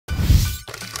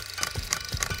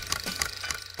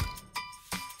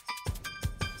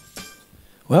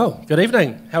Well, good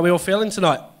evening. How are we all feeling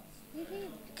tonight?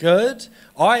 Good.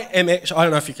 I am actually, I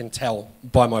don't know if you can tell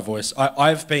by my voice,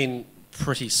 I've been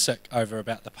pretty sick over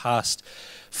about the past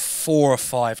 4 or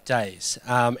 5 days,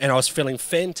 and I was feeling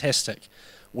fantastic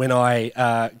when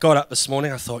I got up this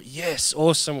morning. I thought, yes,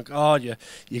 awesome, God, you're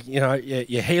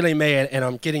healing me, and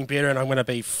I'm getting better, and I'm going to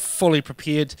be fully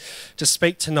prepared to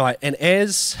speak tonight. And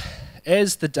as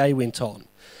the day went on,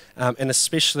 and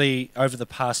especially over the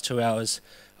past 2 hours,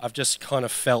 I've just kind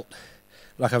of felt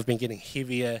like I've been getting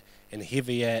heavier and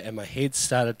heavier, and my head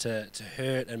started to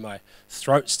hurt, and my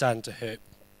throat started to hurt.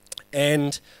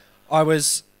 And I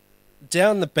was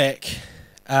down the back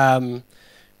kind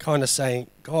of saying,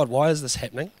 God, why is this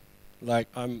happening? Like,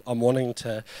 I'm wanting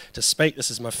to speak. This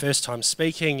is my first time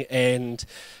speaking, and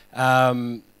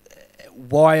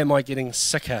why am I getting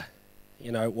sicker?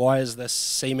 You know, why is this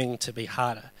seeming to be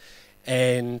harder?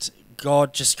 And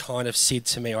God just kind of said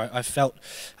to me, I felt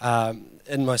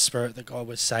in my spirit that God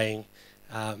was saying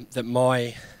that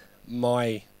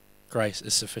my grace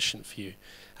is sufficient for you.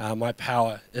 My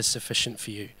power is sufficient for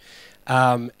you.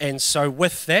 And so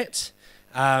with that,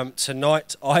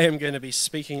 tonight I am going to be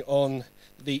speaking on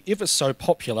the ever so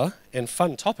popular and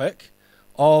fun topic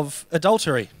of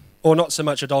adultery. Or not so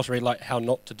much adultery, like how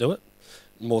not to do it,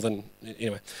 more than,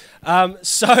 anyway.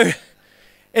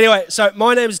 Anyway, so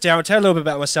my name is Darren. I'll tell you a little bit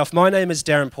about myself. My name is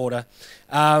Darren Porter,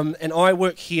 and I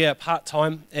work here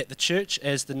part-time at the church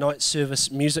as the night service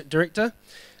music director.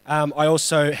 I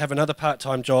also have another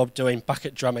part-time job doing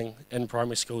bucket drumming in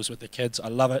primary schools with the kids. I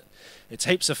love it. It's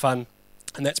heaps of fun,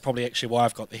 and that's probably actually why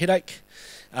I've got the headache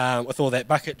with all that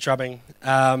bucket drumming.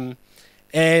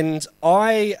 And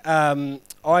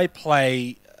I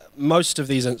play most of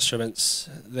these instruments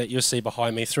that you'll see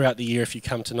behind me throughout the year. If you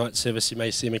come to night service, you may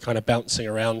see me kind of bouncing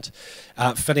around,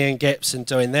 filling in gaps and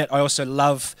doing that. I also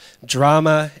love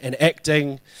drama and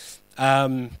acting.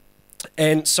 And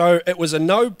so it was a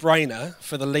no-brainer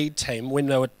for the lead team when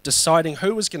they were deciding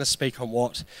who was going to speak on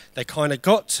what. They kind of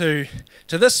got to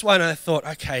this one, and I thought,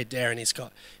 okay, Darren, he's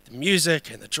got the music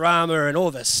and the drama and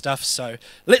all this stuff, so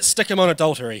let's stick him on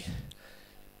adultery.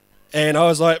 And I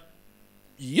was like,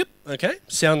 yep, okay,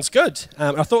 sounds good.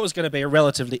 I thought it was going to be a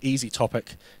relatively easy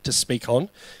topic to speak on.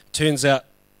 Turns out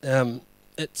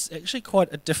it's actually quite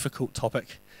a difficult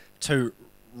topic to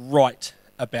write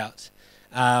about.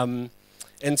 And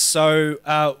so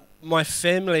my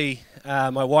family,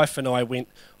 my wife and I went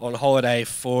on holiday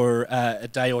for a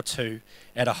day or two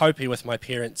at a Hopi with my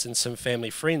parents and some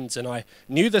family friends, and I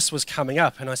knew this was coming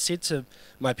up, and I said to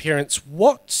my parents,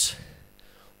 what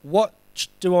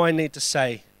do I need to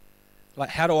say?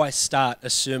 Like, how do I start a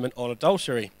sermon on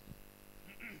adultery?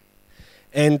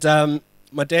 And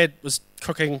my dad was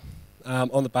cooking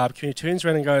on the barbecue. He turns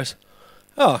around and goes,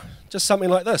 oh, just something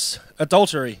like this,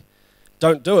 adultery,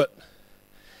 don't do it.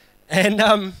 And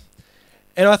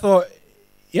I thought,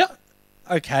 yeah,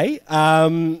 okay,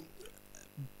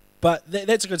 but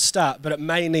that's a good start, but it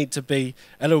may need to be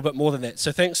a little bit more than that.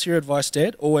 So thanks for your advice,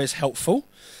 Dad, always helpful,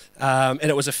 and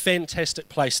it was a fantastic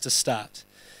place to start.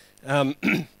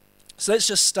 So let's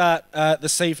just start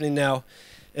this evening now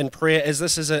in prayer, as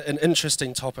this is an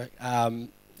interesting topic, and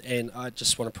I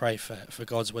just want to pray for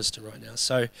God's wisdom right now.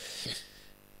 So,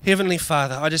 Heavenly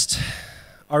Father, I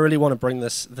really want to bring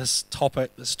this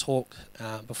topic, this talk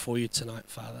before you tonight,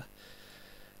 Father.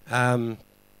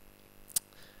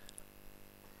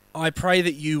 I pray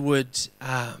that you would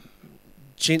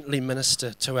gently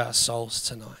minister to our souls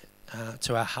tonight.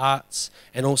 To our hearts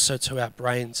and also to our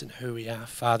brains and who we are,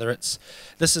 Father.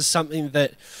 This is something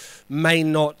that may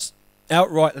not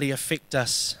outrightly affect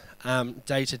us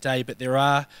day to day, but there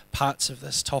are parts of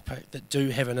this topic that do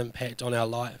have an impact on our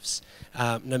lives,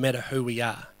 no matter who we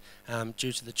are,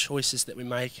 due to the choices that we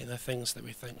make and the things that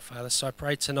we think, Father. So I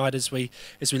pray tonight as we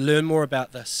learn more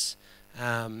about this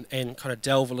and kind of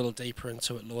delve a little deeper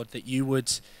into it, Lord, that you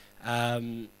would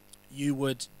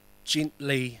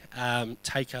gently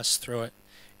take us through it,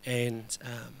 and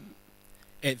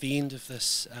at the end of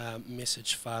this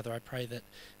message, Father, I pray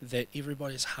that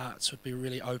everybody's hearts would be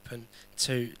really open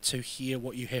to hear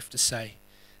what you have to say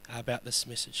about this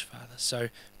message, Father. So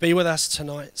be with us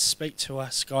tonight, speak to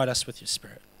us, guide us with your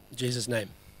Spirit. In Jesus' name,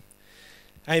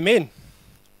 amen.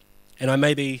 And I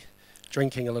may be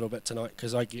drinking a little bit tonight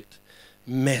because I get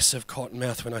massive cotton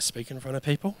mouth when I speak in front of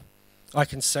people. I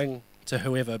can sing to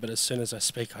whoever, but as soon as I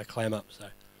speak, I clam up, so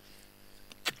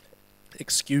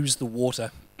excuse the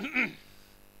water.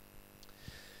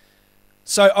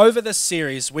 So over this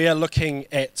series, we are looking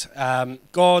at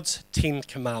God's 10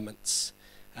 Commandments.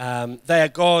 They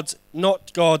are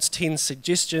not God's 10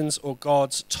 suggestions or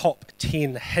God's top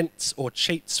 10 hints or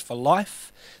cheats for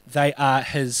life. They are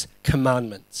his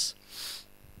commandments.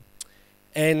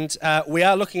 And we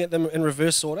are looking at them in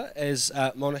reverse order, as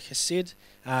Monica said.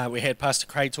 We had Pastor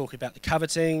Craig talking about the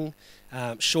coveting,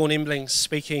 Sean Embling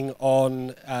speaking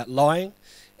on lying,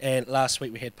 and last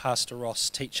week we had Pastor Ross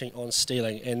teaching on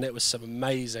stealing, and that was some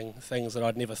amazing things that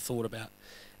I'd never thought about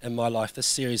in my life. This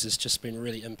series has just been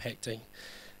really impacting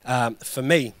for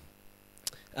me.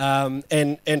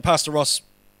 And Pastor Ross,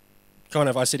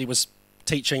 I said he was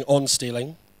teaching on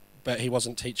stealing, but he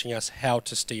wasn't teaching us how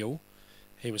to steal.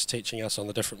 He was teaching us on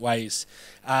the different ways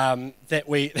that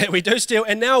we do steal.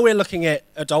 And now we're looking at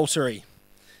adultery,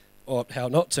 or how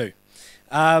not to.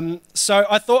 So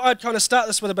I thought I'd kind of start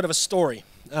this with a bit of a story.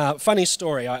 Funny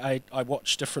story. I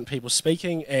watch different people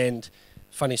speaking, and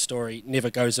funny story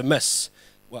never goes amiss.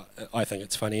 Well, I think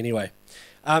it's funny anyway.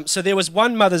 So there was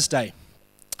one Mother's Day,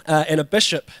 and a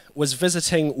bishop was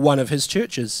visiting one of his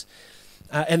churches.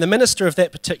 And the minister of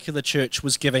that particular church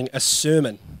was giving a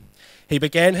sermon. He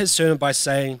began his sermon by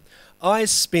saying, "I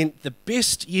spent the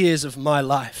best years of my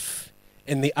life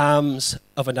in the arms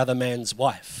of another man's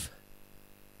wife."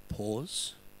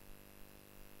 Pause.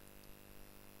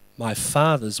 "My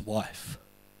father's wife."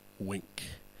 Wink.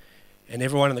 And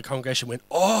everyone in the congregation went,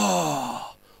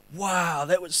 "Oh, wow,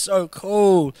 that was so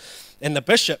cool." And the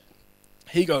bishop,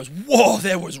 he goes, "Whoa,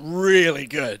 that was really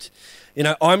good." You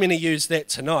know, I'm going to use that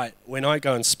tonight when I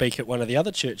go and speak at one of the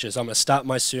other churches. I'm going to start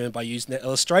my sermon by using that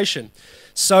illustration.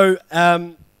 So,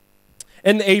 in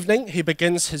the evening, he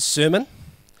begins his sermon.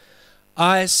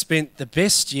 "I spent the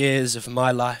best years of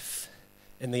my life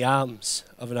in the arms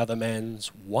of another man's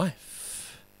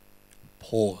wife."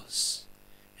 Pause.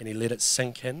 And he let it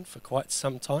sink in for quite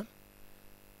some time.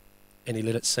 And he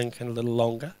let it sink in a little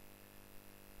longer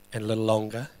and a little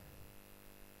longer.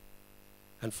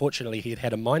 Unfortunately, he had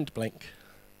had a mind blank.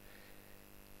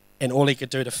 And all he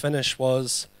could do to finish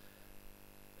was,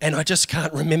 "And I just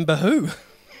can't remember who."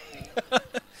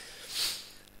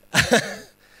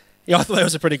 Yeah, I thought that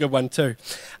was a pretty good one too.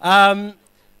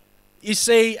 You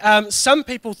see, some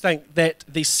people think that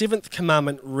the 7th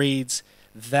commandment reads,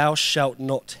 "Thou shalt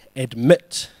not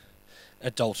admit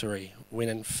adultery," when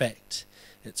in fact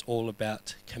it's all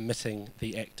about committing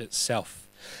the act itself.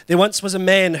 There once was a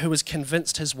man who was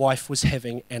convinced his wife was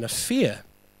having an affair.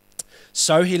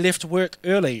 So he left work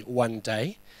early one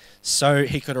day so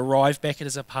he could arrive back at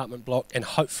his apartment block and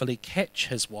hopefully catch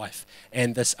his wife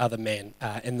and this other man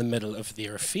in the middle of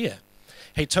their affair.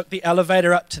 He took the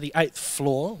elevator up to the 8th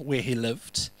floor where he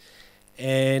lived,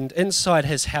 and inside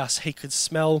his house he could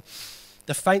smell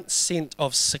the faint scent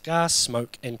of cigar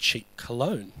smoke and cheap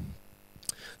cologne.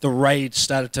 The rage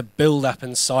started to build up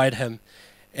inside him,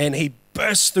 and he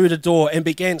burst through the door and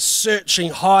began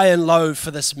searching high and low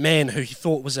for this man who he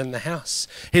thought was in the house.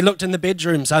 He looked in the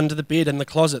bedrooms, under the bed, in the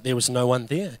closet. There was no one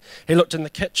there. He looked in the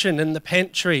kitchen, in the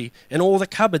pantry, in all the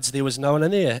cupboards. There was no one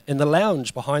in there. In the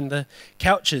lounge, behind the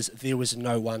couches, there was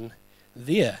no one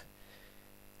there.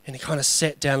 And he kind of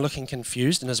sat down looking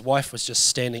confused, and his wife was just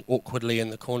standing awkwardly in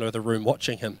the corner of the room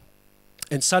watching him.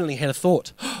 And suddenly he had a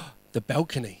thought, "The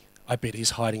balcony. I bet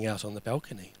he's hiding out on the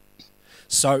balcony."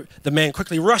 So the man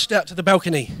quickly rushed out to the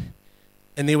balcony,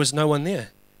 and there was no one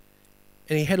there.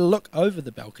 And he had a look over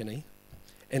the balcony,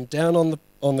 and down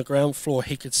on the ground floor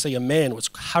he could see a man was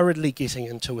hurriedly getting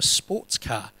into a sports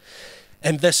car.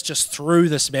 And this just threw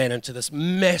this man into this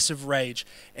massive rage,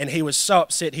 and he was so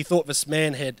upset he thought this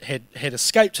man had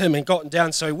escaped him and gotten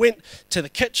down. So he went to the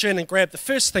kitchen and grabbed the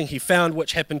first thing he found,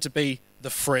 which happened to be the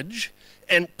fridge,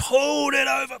 and pulled it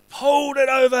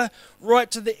over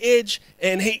right to the edge,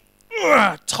 and he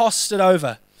tossed it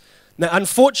over. Now,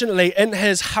 unfortunately, in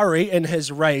his hurry, in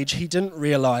his rage, he didn't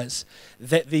realize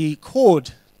that the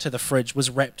cord to the fridge was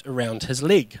wrapped around his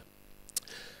leg.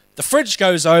 The fridge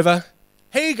goes over,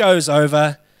 he goes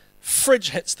over, fridge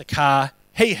hits the car,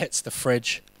 he hits the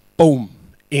fridge,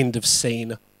 boom, end of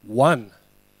scene 1.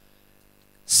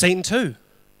 Scene 2,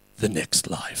 the next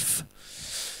life.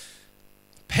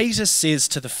 Peter says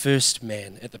to the first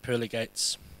man at the pearly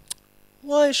gates,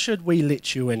 "Why should we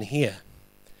let you in here?"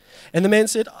 And the man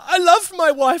said, "I love my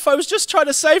wife. I was just trying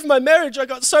to save my marriage. I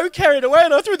got so carried away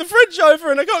and I threw the fridge over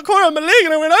and I got caught on my leg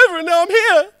and I went over and now I'm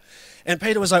here." And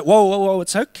Peter was like, whoa,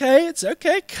 it's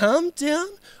okay, calm down.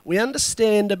 We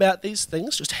understand about these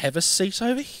things. Just have a seat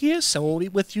over here. Someone will be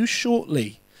with you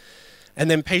shortly. And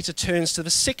then Peter turns to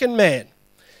the second man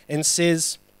and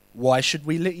says, "Why should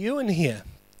we let you in here?"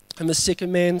 And the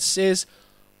second man says,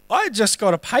 "I just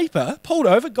got a paper, pulled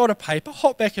over, got a paper,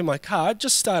 hopped back in my car,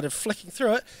 just started flicking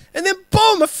through it, and then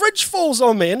boom, a fridge falls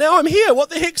on me, and now I'm here. What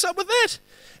the heck's up with that?"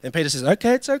 And Peter says,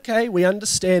 okay, it's okay. We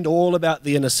understand all about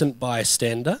the innocent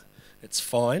bystander. It's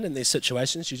fine. In these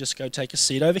situations, you just go take a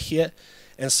seat over here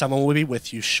and someone will be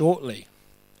with you shortly.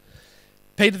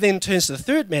 Peter then turns to the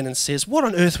third man and says, what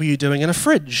on earth were you doing in a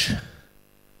fridge?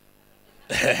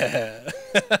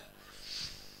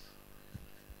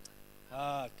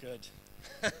 Good.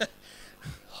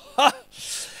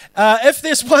 If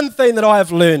there's one thing that I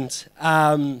have learned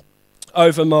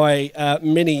over my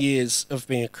many years of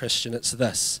being a Christian, it's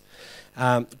this.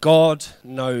 God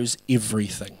knows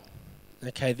everything.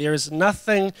 Okay, there is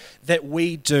nothing that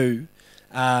we do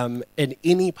in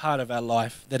any part of our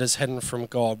life that is hidden from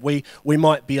God. We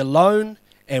might be alone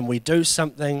and we do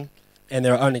something and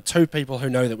there are only two people who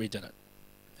know that we did it.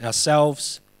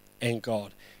 Ourselves and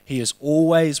God. He is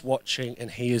always watching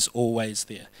and He is always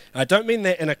there. And I don't mean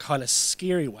that in a kind of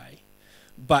scary way,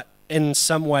 but in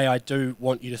some way I do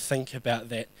want you to think about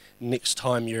that next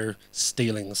time you're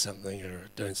stealing something or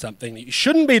doing something that you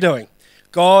shouldn't be doing.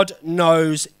 God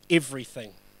knows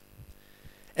everything.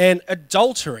 And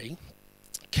adultery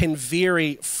can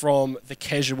vary from the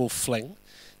casual fling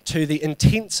to the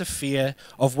intense affair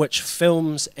of which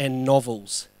films and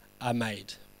novels are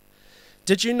made.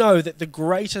 Did you know that the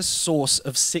greatest source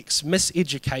of sex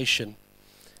miseducation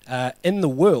in the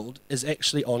world is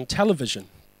actually on television?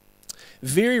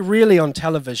 Very rarely on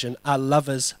television are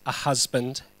lovers a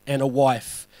husband and a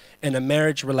wife in a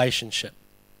marriage relationship.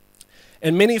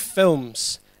 In many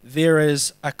films, there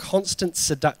is a constant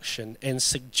seduction and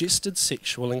suggested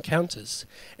sexual encounters.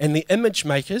 And the image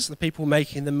makers, the people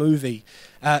making the movie,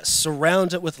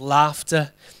 surround it with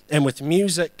laughter and with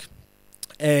music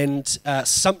and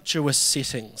sumptuous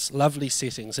settings, lovely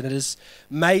settings. And it is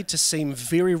made to seem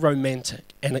very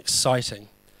romantic and exciting.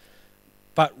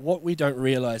 But what we don't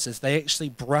realize is they actually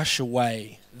brush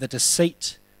away the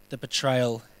deceit, the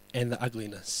betrayal, and the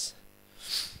ugliness.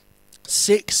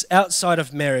 Sex outside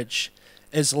of marriage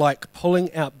is like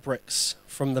pulling out bricks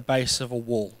from the base of a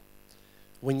wall.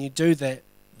 When you do that,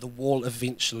 the wall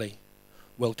eventually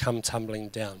will come tumbling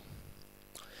down.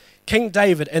 King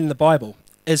David in the Bible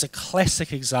is a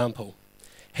classic example.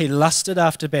 He lusted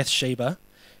after Bathsheba,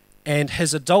 and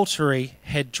his adultery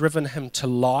had driven him to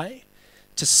lie,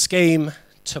 to scheme,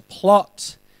 to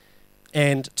plot,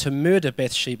 and to murder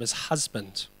Bathsheba's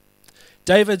husband.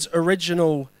 David's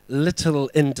original little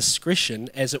indiscretion,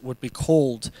 as it would be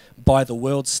called by the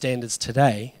world standards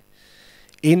today,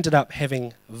 ended up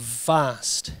having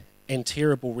vast and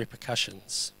terrible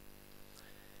repercussions.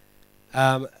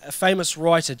 A famous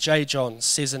writer, J. John,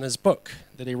 says in his book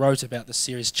that he wrote about the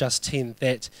series Just 10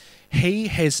 that he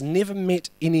has never met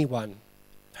anyone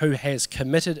who has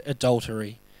committed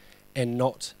adultery and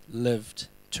not lived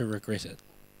to regret it.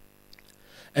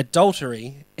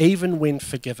 Adultery, even when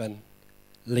forgiven,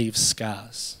 leaves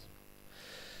scars.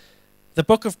 The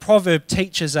book of Proverbs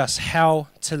teaches us how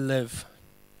to live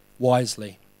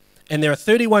wisely. And there are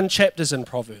 31 chapters in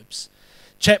Proverbs.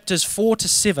 Chapters 4 to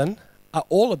 7 are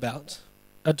all about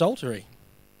adultery.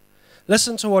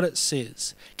 Listen to what it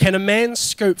says. Can a man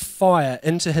scoop fire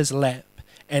into his lap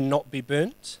and not be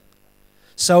burnt?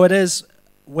 So it is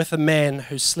with a man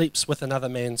who sleeps with another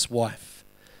man's wife.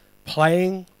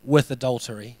 Playing with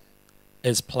adultery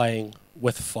is playing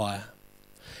with fire.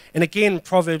 And again,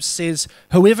 Proverbs says,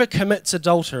 whoever commits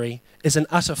adultery is an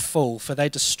utter fool, for they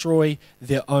destroy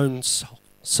their own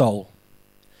soul.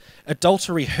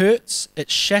 Adultery hurts,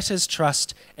 it shatters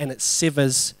trust, and it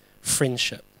severs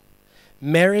friendship.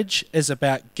 Marriage is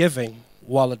about giving,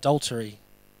 while adultery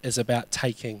is about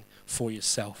taking for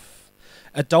yourself.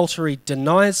 Adultery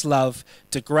denies love,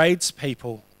 degrades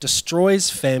people, destroys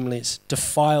families,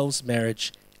 defiles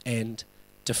marriage, and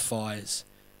defies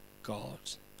God.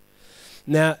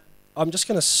 Now, I'm just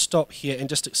going to stop here and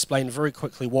just explain very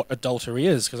quickly what adultery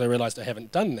is, because I realized I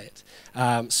haven't done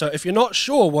that. So if you're not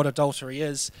sure what adultery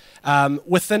is,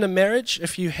 within a marriage,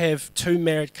 if you have two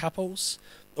married couples,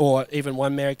 or even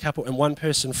one married couple, and one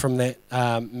person from that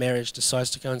marriage decides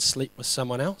to go and sleep with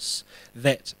someone else,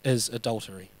 that is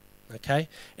adultery. Okay?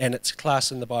 And it's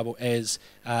classed in the Bible as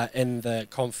in the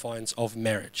confines of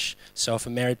marriage. So if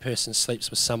a married person sleeps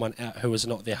with someone who is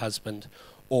not their husband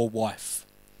or wife.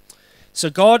 So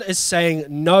God is saying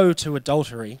no to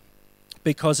adultery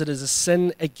because it is a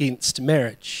sin against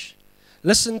marriage.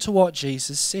 Listen to what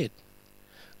Jesus said.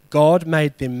 God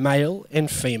made them male and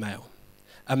female.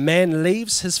 A man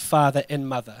leaves his father and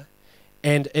mother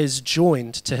and is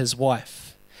joined to his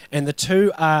wife, and the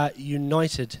two are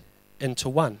united into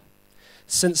one.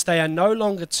 Since they are no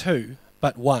longer two,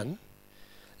 but one,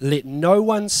 let no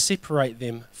one separate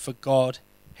them, for God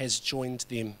has joined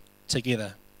them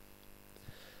together.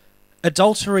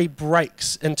 Adultery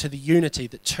breaks into the unity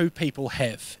that two people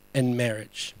have in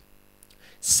marriage.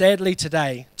 Sadly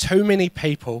today, too many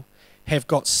people have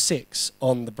got sex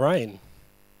on the brain,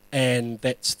 and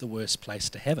that's the worst place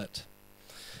to have it.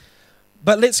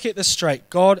 But let's get this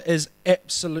straight. God is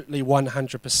absolutely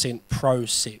 100%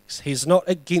 pro-sex. He's not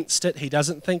against it. He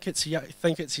doesn't think it's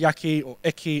yucky or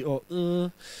icky or,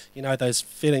 those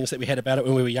feelings that we had about it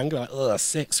when we were younger, like, ugh,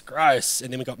 sex, gross.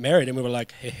 And then we got married and we were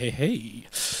like, hey.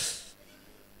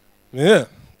 Yeah.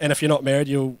 And if you're not married,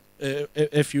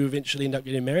 if you eventually end up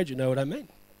getting married, you know what I mean.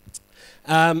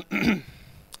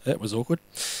 That was awkward.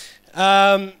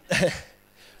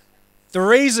 The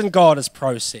reason God is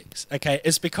pro-sex, okay,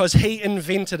 is because he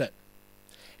invented it.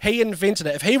 He invented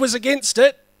it. If he was against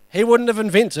it, he wouldn't have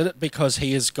invented it because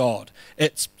he is God.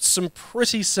 It's some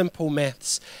pretty simple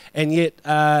maths, and yet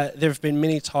there have been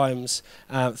many times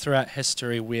throughout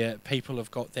history where people have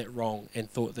got that wrong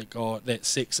and thought that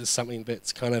sex is something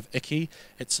that's kind of icky.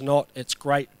 It's not. It's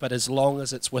great, but as long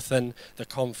as it's within the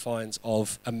confines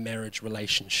of a marriage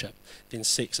relationship, then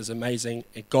sex is amazing.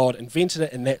 And God invented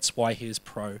it, and that's why he is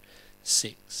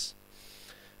pro-sex.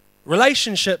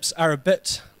 Relationships are a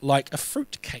bit like a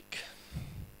fruit cake.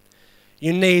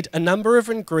 You need a number of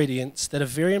ingredients that are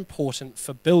very important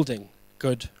for building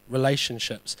good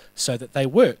relationships so that they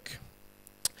work.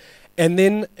 And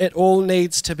then it all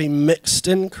needs to be mixed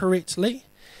in correctly,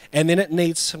 and then it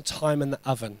needs some time in the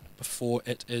oven before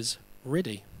it is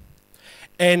ready.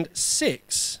 And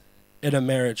sex in a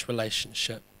marriage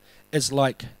relationship is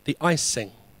like the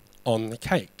icing on the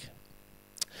cake.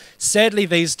 Sadly,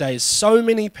 these days, so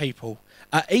many people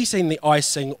are eating the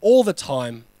icing all the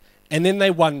time, and then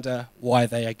they wonder why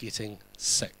they are getting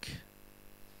sick.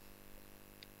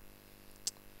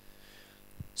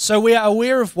 So we are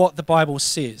aware of what the Bible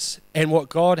says and what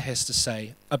God has to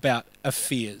say about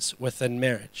affairs within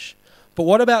marriage. But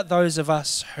what about those of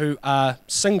us who are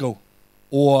single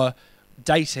or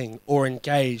dating or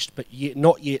engaged but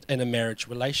not yet in a marriage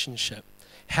relationship?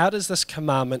 How does this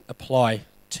commandment apply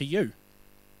to you?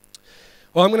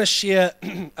 Well, I'm going to share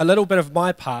a little bit of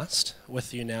my past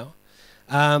with you now.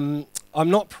 I'm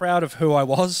not proud of who I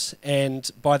was, and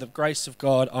by the grace of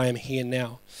God, I am here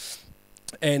now.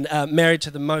 And married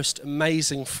to the most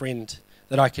amazing friend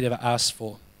that I could ever ask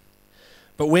for.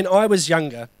 But when I was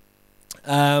younger,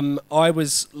 I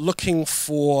was looking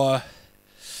for,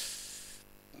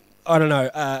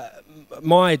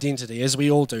 my identity, as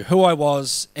we all do, who I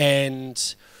was,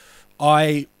 and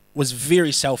I was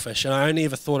very selfish, and I only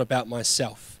ever thought about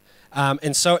myself.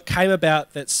 And so it came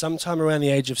about that sometime around the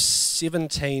age of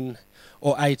 17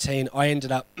 or 18, I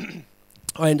ended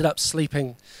up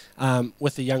sleeping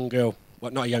with a young girl.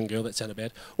 Well, not a young girl, that sounded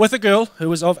bad. With a girl who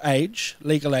was of age,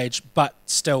 legal age, but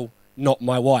still not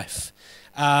my wife.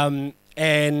 And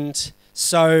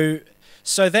so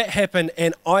that happened,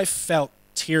 and I felt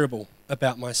terrible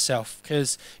about myself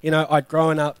because, I'd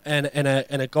grown up in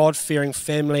a God-fearing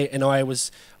family, and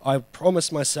I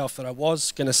promised myself that I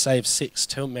was going to save sex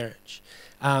till marriage,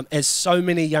 as so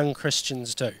many young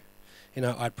Christians do.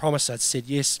 I'd promised, I'd said,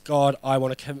 yes, God, I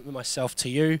want to commit myself to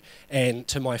you and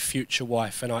to my future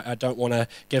wife, and I don't want to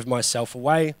give myself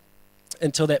away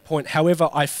until that point. However,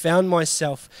 I found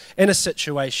myself in a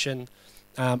situation,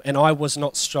 and I was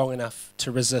not strong enough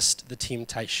to resist the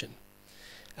temptation.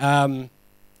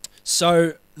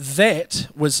 So that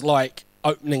was like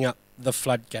opening up the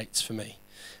floodgates for me.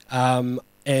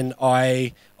 And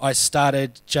I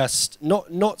started just,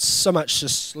 not so much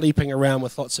just sleeping around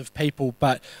with lots of people,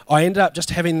 but I ended up just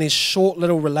having these short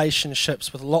little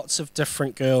relationships with lots of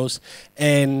different girls,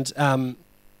 and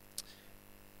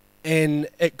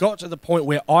it got to the point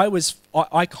where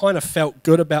I kind of felt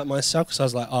good about myself because I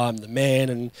was like, oh, I'm the man,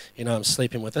 and I'm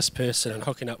sleeping with this person and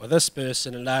hooking up with this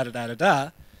person and da-da-da-da-da.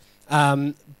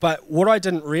 But what I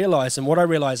didn't realize, and what I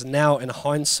realize now in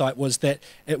hindsight, was that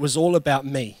it was all about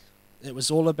me. It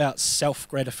was all about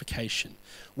self-gratification.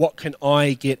 What can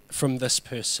I get from this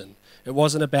person? It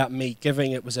wasn't about me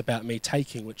giving, it was about me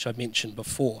taking, which I mentioned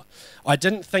before. I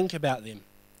didn't think about them.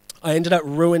 I ended up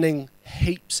ruining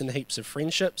heaps and heaps of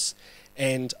friendships,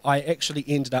 and I actually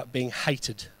ended up being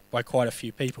hated by quite a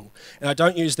few people. And I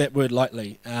don't use that word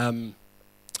lightly.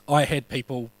 I had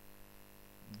people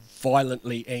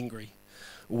violently angry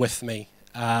with me.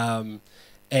 And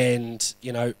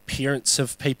parents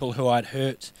of people who I'd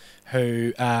hurt,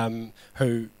 who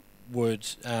would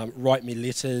write me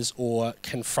letters or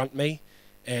confront me,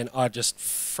 and I'd just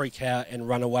freak out and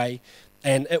run away.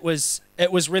 And it was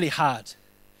really hard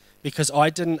because I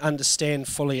didn't understand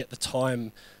fully at the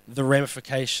time the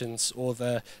ramifications or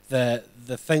the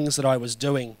things that I was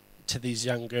doing to these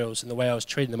young girls and the way I was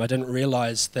treating them. I didn't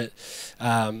realise that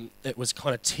it was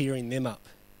kind of tearing them up,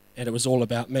 and it was all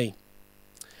about me.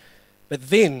 But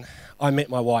then I met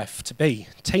my wife-to-be,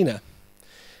 Tina.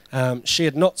 She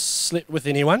had not slept with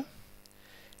anyone,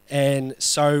 and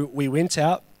so we went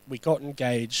out, we got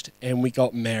engaged, and we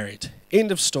got married.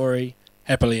 End of story,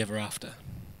 happily ever after.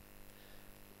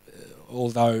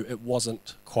 Although it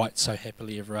wasn't quite so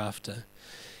happily ever after.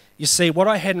 You see, what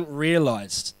I hadn't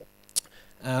realised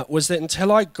was that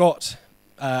until I got,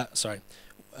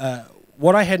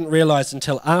 what I hadn't realised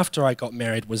until after I got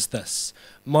married was this.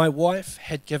 My wife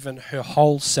had given her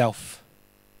whole self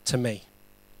to me.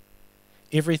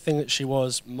 Everything that she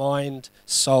was, mind,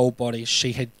 soul, body,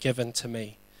 she had given to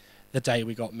me the day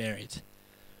we got married.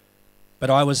 But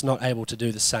I was not able to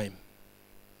do the same.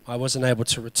 I wasn't able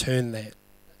to return that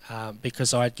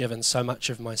because I had given so much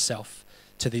of myself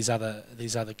to these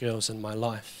other girls in my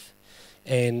life.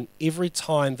 And every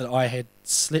time that I had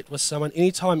slept with someone,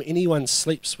 anytime anyone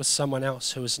sleeps with someone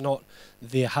else who is not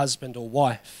their husband or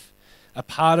wife, a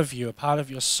part of you, a part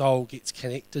of your soul gets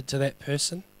connected to that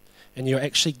person, and you're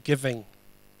actually giving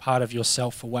part of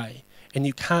yourself away, and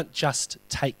you can't just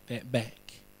take that back.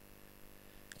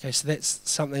 Okay, so that's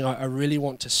something I really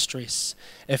want to stress.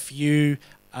 If you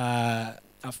are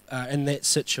in that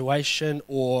situation,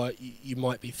 or you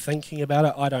might be thinking about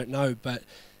it, I don't know, but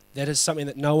that is something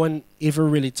that no one ever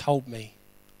really told me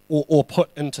or put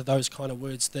into those kind of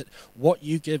words, that what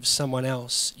you give someone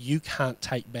else, you can't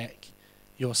take back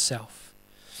yourself.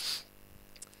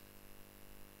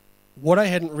 What I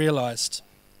hadn't realized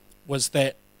was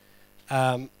that,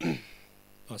 I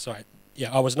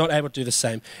was not able to do the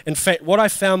same. In fact, what I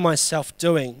found myself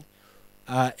doing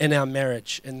in our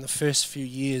marriage in the first few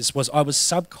years was I was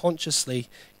subconsciously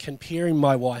comparing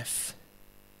my wife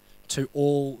to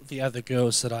all the other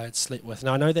girls that I had slept with. And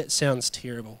I know that sounds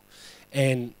terrible,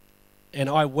 and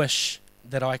I wish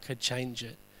that I could change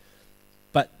it,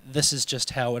 but this is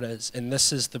just how it is, and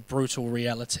this is the brutal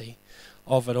reality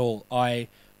of it all. I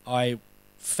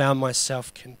found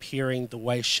myself comparing the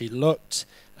way she looked,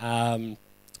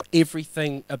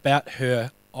 everything about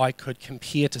her I could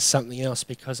compare to something else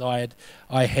because I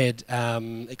had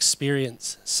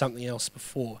experienced something else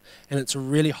before, and it's a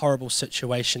really horrible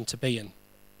situation to be in.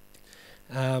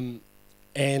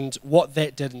 And what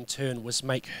that did in turn was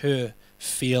make her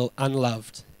feel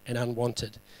unloved and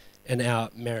unwanted in our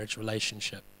marriage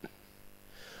relationship.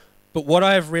 But what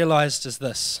I have realized is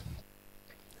this.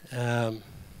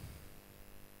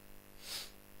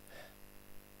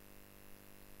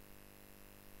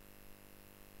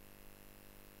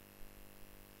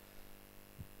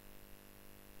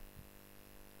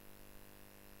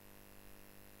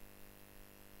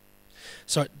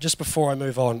 So just before I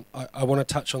move on, I want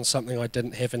to touch on something I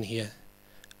didn't have in here.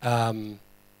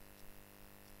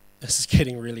 This is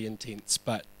getting really intense,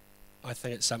 but I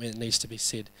think it's something that needs to be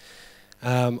said.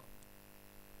 And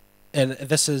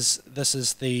this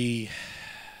is the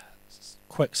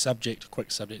quick subject.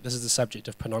 This is the subject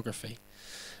of pornography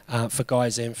for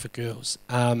guys and for girls.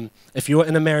 If you're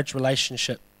in a marriage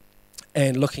relationship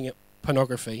and looking at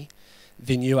pornography,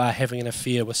 then you are having an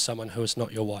affair with someone who is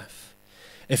not your wife.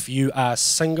 If you are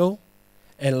single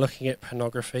and looking at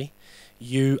pornography,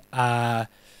 you are,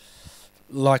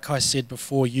 like I said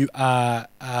before, you are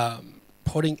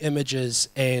putting images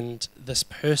and this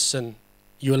person,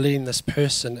 you're letting this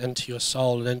person into your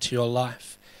soul and into your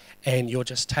life, and you're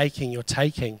just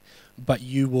taking, but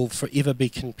you will forever be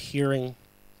comparing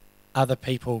other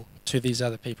people to these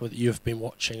other people that you've been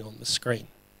watching on the screen.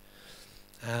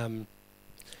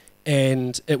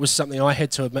 And it was something I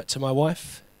had to admit to my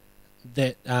wife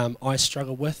that I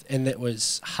struggled with, and that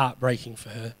was heartbreaking for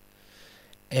her.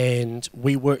 And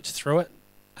we worked through it,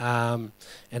 and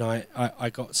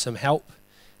I got some help,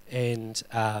 and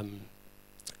I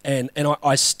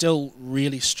still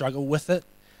really struggle with it.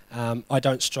 I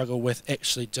don't struggle with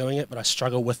actually doing it, but I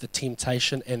struggle with the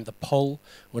temptation and the pull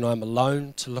when I'm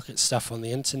alone to look at stuff on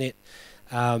the internet.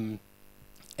 And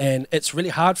it's really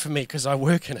hard for me because I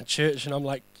work in a church, and I'm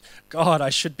like, God, I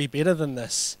should be better than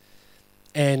this.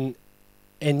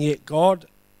 And yet God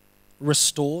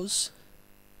restores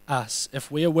us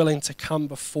if we are willing to come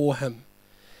before him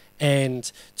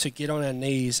and to get on our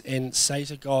knees and say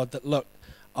to God that, look,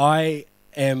 I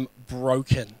am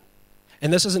broken.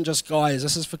 And this isn't just guys,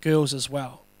 this is for girls as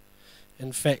well.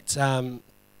 In fact,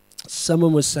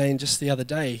 someone was saying just the other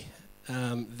day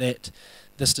that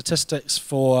the statistics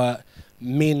for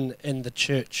men in the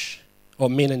church, or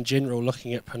men in general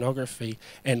looking at pornography,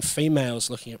 and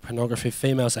females looking at pornography,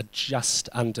 females are just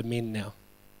under men now.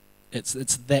 It's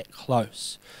that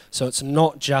close. So it's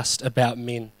not just about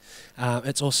men.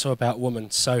 It's also about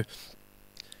women. So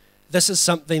this is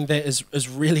something that is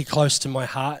really close to my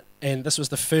heart. And this was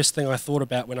the first thing I thought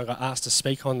about when I got asked to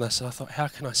speak on this. And I thought, how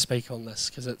can I speak on this?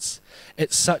 Because it's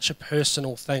such a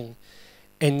personal thing.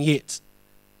 And yet,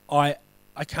 I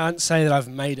can't say that I've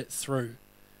made it through,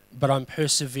 but I'm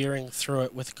persevering through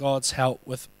it with God's help,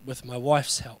 with my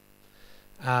wife's help,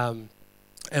 and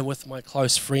with my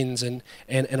close friends, and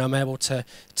I'm able to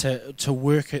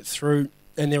work it through.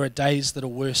 And there are days that are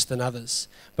worse than others.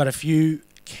 But if you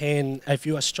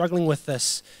are struggling with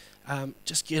this,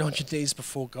 just get on your knees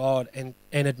before God and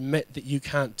admit that you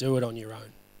can't do it on your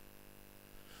own.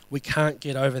 We can't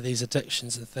get over these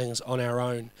addictions and things on our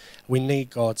own. We need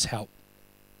God's help.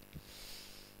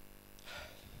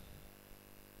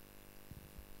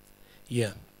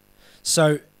 Yeah.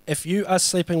 So if you are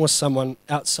sleeping with someone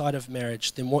outside of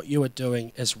marriage, then what you are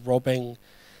doing is robbing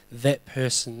that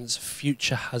person's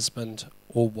future husband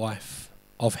or wife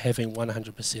of having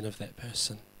 100% of that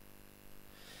person.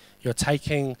 You're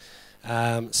taking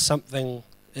something.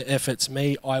 If it's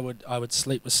me, I would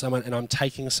sleep with someone and I'm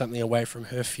taking something away from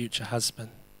her future husband.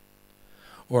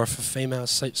 Or if a female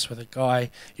sleeps with a guy,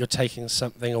 you're taking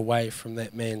something away from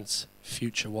that man's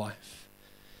future wife.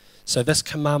 So this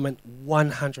commandment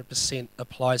 100%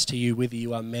 applies to you whether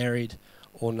you are married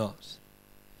or not.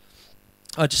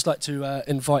 I'd just like to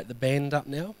invite the band up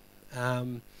now.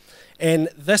 And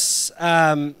this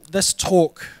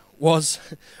talk was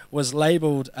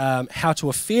labelled How to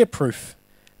Affair-Proof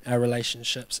Our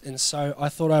Relationships. And so I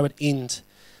thought I would end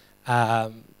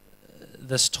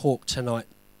this talk tonight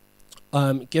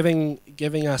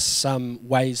giving us some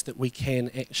ways that we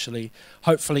can actually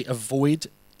hopefully avoid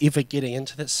ever getting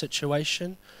into that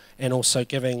situation, and also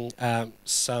giving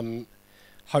some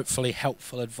hopefully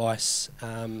helpful advice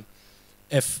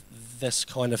if this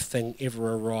kind of thing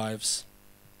ever arrives.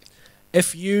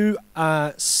 If you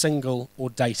are single or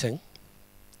dating,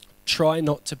 try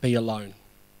not to be alone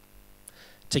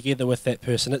together with that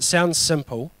person. It sounds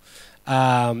simple,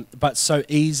 but so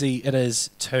easy it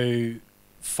is to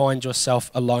find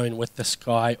yourself alone with this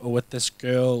guy or with this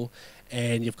girl,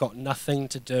 and you've got nothing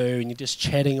to do and you're just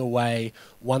chatting away.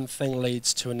 One thing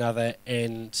leads to another,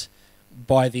 and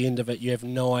by the end of it you have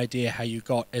no idea how you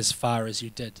got as far as you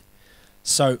did.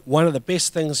 So one of the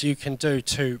best things you can do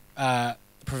to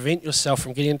prevent yourself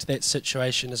from getting into that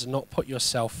situation is not put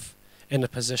yourself in a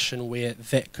position where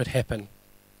that could happen.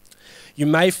 You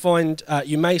may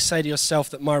say to yourself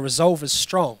that my resolve is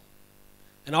strong,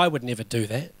 and I would never do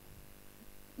that.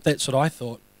 That's what I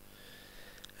thought.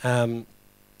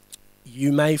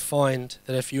 You may find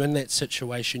that if you're in that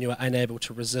situation, you are unable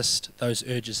to resist those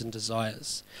urges and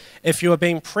desires. If you are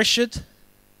being pressured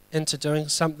into doing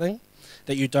something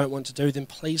that you don't want to do, then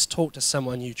please talk to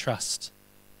someone you trust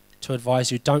to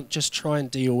advise you. Don't just try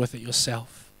and deal with it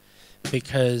yourself,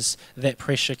 because that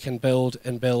pressure can build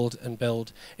and build and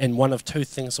build, and one of two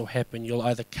things will happen. You'll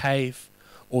either cave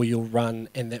or you'll run,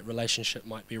 and that relationship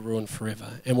might be ruined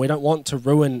forever. And we don't want to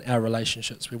ruin our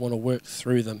relationships. We want to work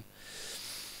through them.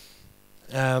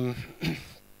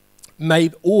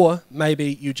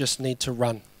 Maybe you just need to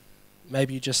run.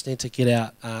 Maybe you just need to get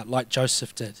out, like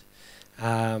Joseph did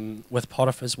with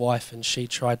Potiphar's wife, and she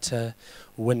tried to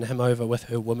win him over with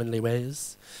her womanly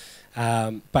ways,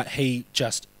 but he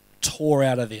just tore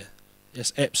out of there,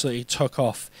 just absolutely took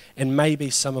off. And maybe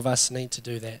some of us need to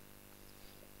do that.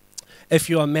 If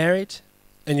you are married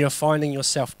and you're finding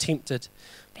yourself tempted,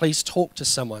 please talk to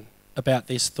someone about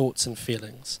these thoughts and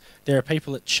feelings. There are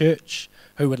people at church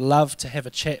who would love to have a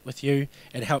chat with you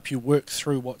and help you work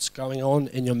through what's going on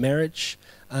in your marriage.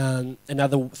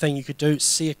 Another thing you could do,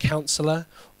 see a counsellor,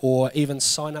 or even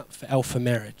sign up for Alpha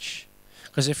Marriage.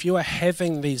 Because if you are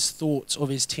having these thoughts or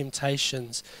these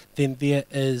temptations, then there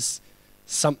is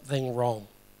something wrong.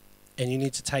 And you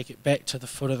need to take it back to the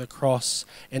foot of the cross,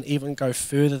 and even go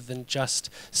further than just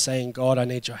saying, God, I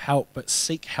need your help, but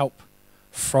seek help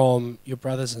from your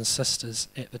brothers and sisters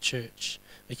at the church,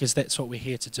 because that's what we're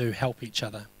here to do, help each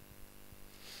other.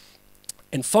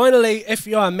 And finally, if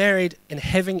you are married and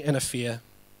having an affair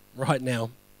right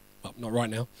now, well, not right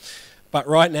now, but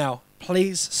right now,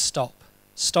 please stop.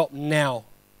 Stop now,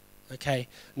 okay?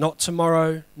 Not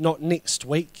tomorrow, not next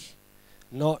week,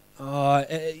 not, we'll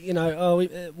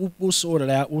sort it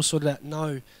out, we'll sort it out.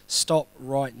 No, stop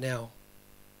right now.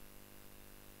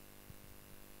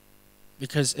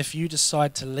 Because if you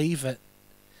decide to leave it,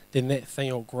 then that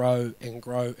thing will grow and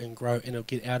grow and grow, and it'll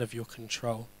get out of your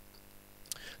control.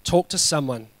 Talk to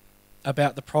someone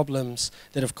about the problems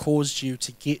that have caused you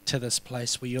to get to this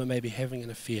place where you're maybe having an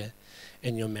affair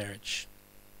in your marriage.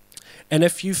 And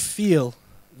if you feel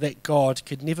that God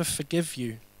could never forgive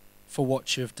you for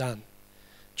what you have done,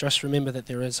 just remember that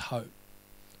there is hope.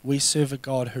 We serve a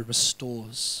God who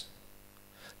restores.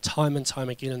 Time and time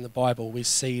again in the Bible, we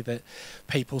see that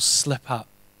people slip up.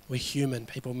 We're human,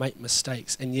 people make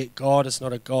mistakes, and yet God is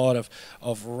not a God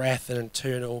of wrath and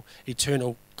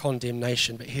eternal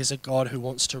condemnation, but He's a God who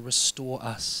wants to restore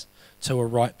us to a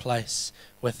right place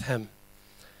with Him.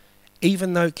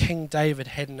 Even though King David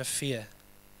had an affair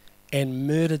and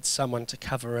murdered someone to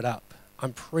cover it up,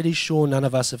 I'm pretty sure none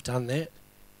of us have done that,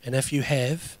 and if you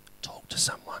have, talk to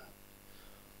someone.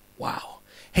 Wow.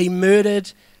 He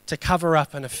murdered to cover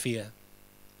up an affair.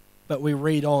 But we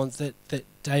read on that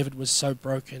David was so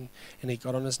broken and he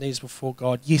got on his knees before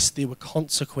God. Yes, there were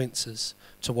consequences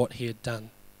to what he had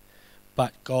done,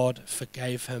 but God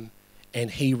forgave him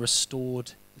and He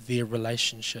restored their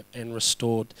relationship and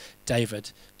restored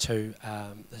David to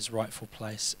his rightful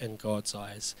place in God's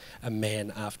eyes, a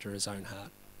man after His own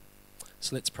heart.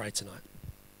 So let's pray tonight.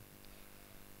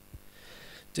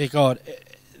 Dear God,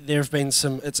 there have been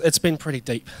it's been pretty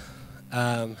deep.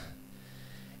 And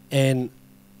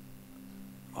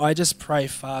I just pray,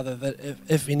 Father, that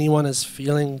if anyone is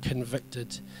feeling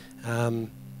convicted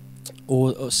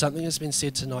or something has been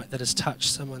said tonight that has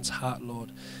touched someone's heart,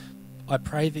 Lord, I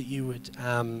pray that you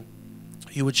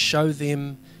would show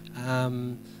them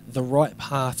the right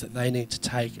path that they need to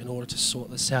take in order to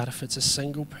sort this out. If it's a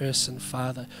single person,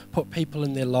 Father, put people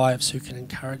in their lives who can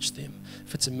encourage them.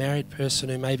 If it's a married person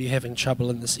who may be having trouble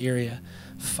in this area,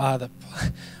 Father,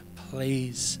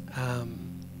 please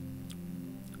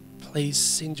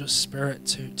send your Spirit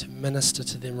to minister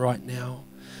to them right now,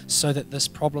 so that this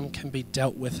problem can be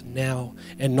dealt with now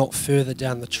and not further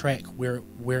down the track where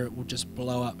it will just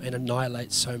blow up and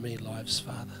annihilate so many lives,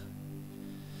 Father.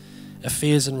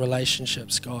 Affairs and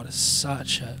relationships, God, is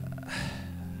such a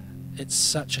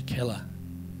killer.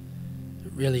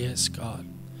 It really is, God.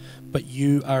 But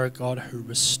you are a God who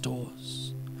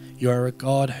restores. You are a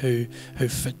God who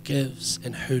forgives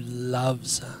and who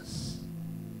loves us.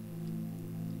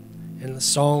 And the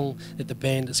song that the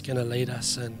band is going to lead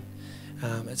us in,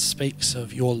 it speaks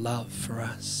of your love for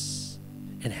us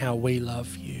and how we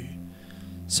love you.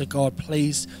 So God,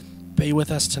 please be with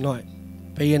us tonight.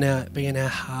 Be in our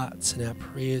hearts and our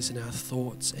prayers and our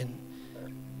thoughts, and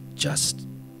just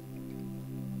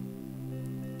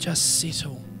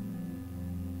settle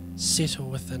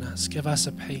within us. Give us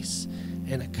a peace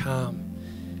and a calm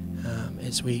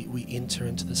as we enter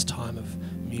into this time of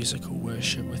musical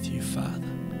worship with you, Father.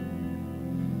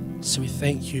 So we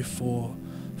thank you for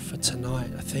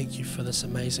tonight. I thank you for this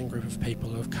amazing group of people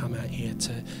who have come out here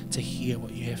to hear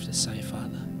what you have to say,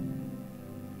 Father.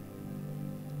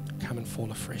 Come and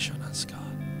fall afresh on us, God.